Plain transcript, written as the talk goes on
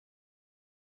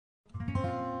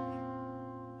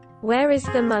Where is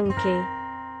the monkey?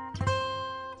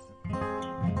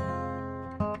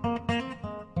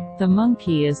 The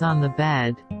monkey is on the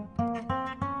bed.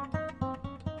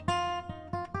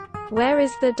 Where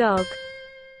is the dog?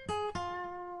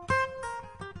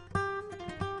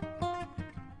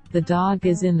 The dog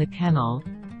is in the kennel.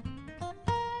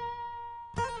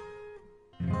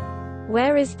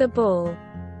 Where is the ball?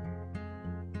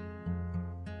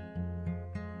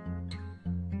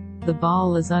 The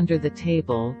ball is under the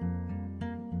table.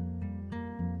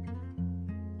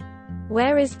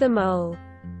 Where is the mole?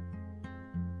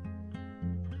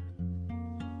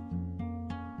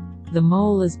 The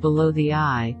mole is below the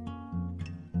eye.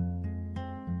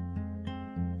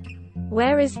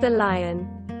 Where is the lion?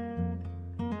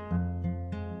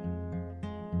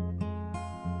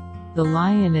 The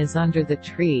lion is under the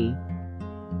tree.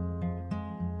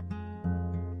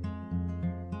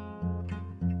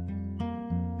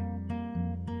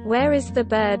 Where is the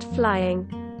bird flying?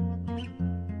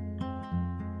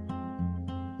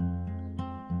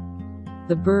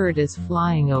 The bird is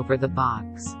flying over the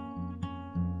box.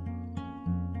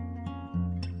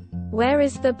 Where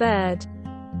is the bird?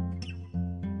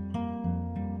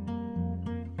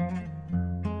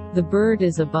 The bird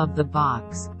is above the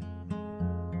box.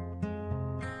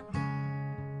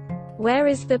 Where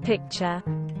is the picture?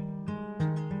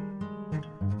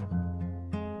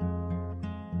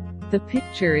 The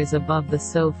picture is above the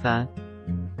sofa.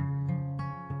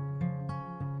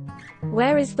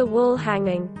 Where is the wall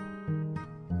hanging?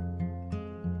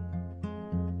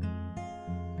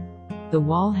 The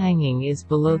wall hanging is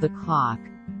below the clock.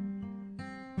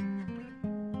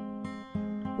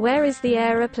 Where is the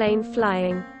aeroplane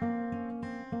flying?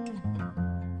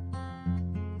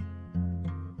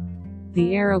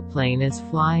 The aeroplane is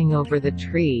flying over the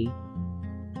tree.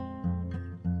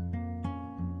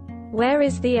 Where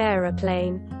is the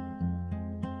aeroplane?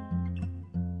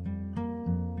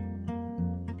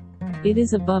 It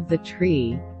is above the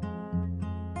tree.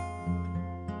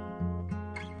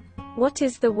 What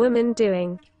is the woman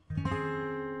doing?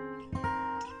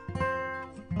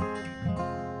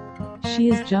 She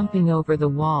is jumping over the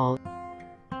wall.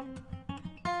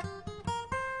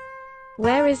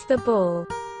 Where is the ball?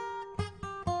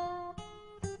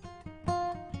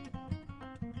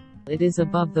 It is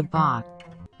above the box.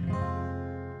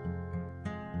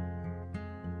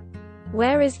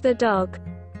 Where is the dog?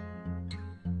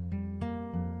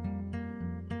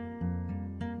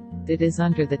 It is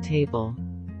under the table.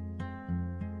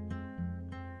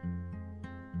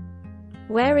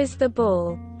 Where is the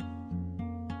ball?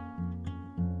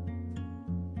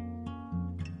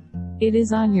 It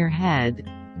is on your head.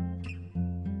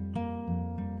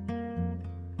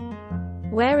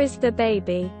 Where is the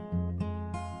baby?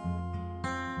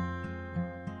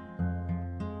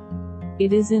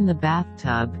 It is in the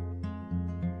bathtub.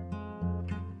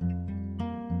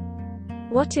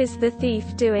 What is the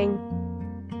thief doing?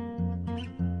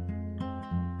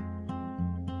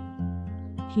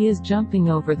 He is jumping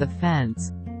over the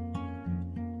fence.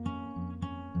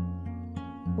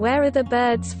 Where are the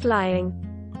birds flying?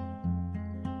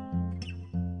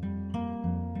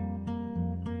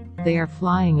 They are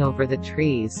flying over the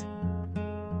trees.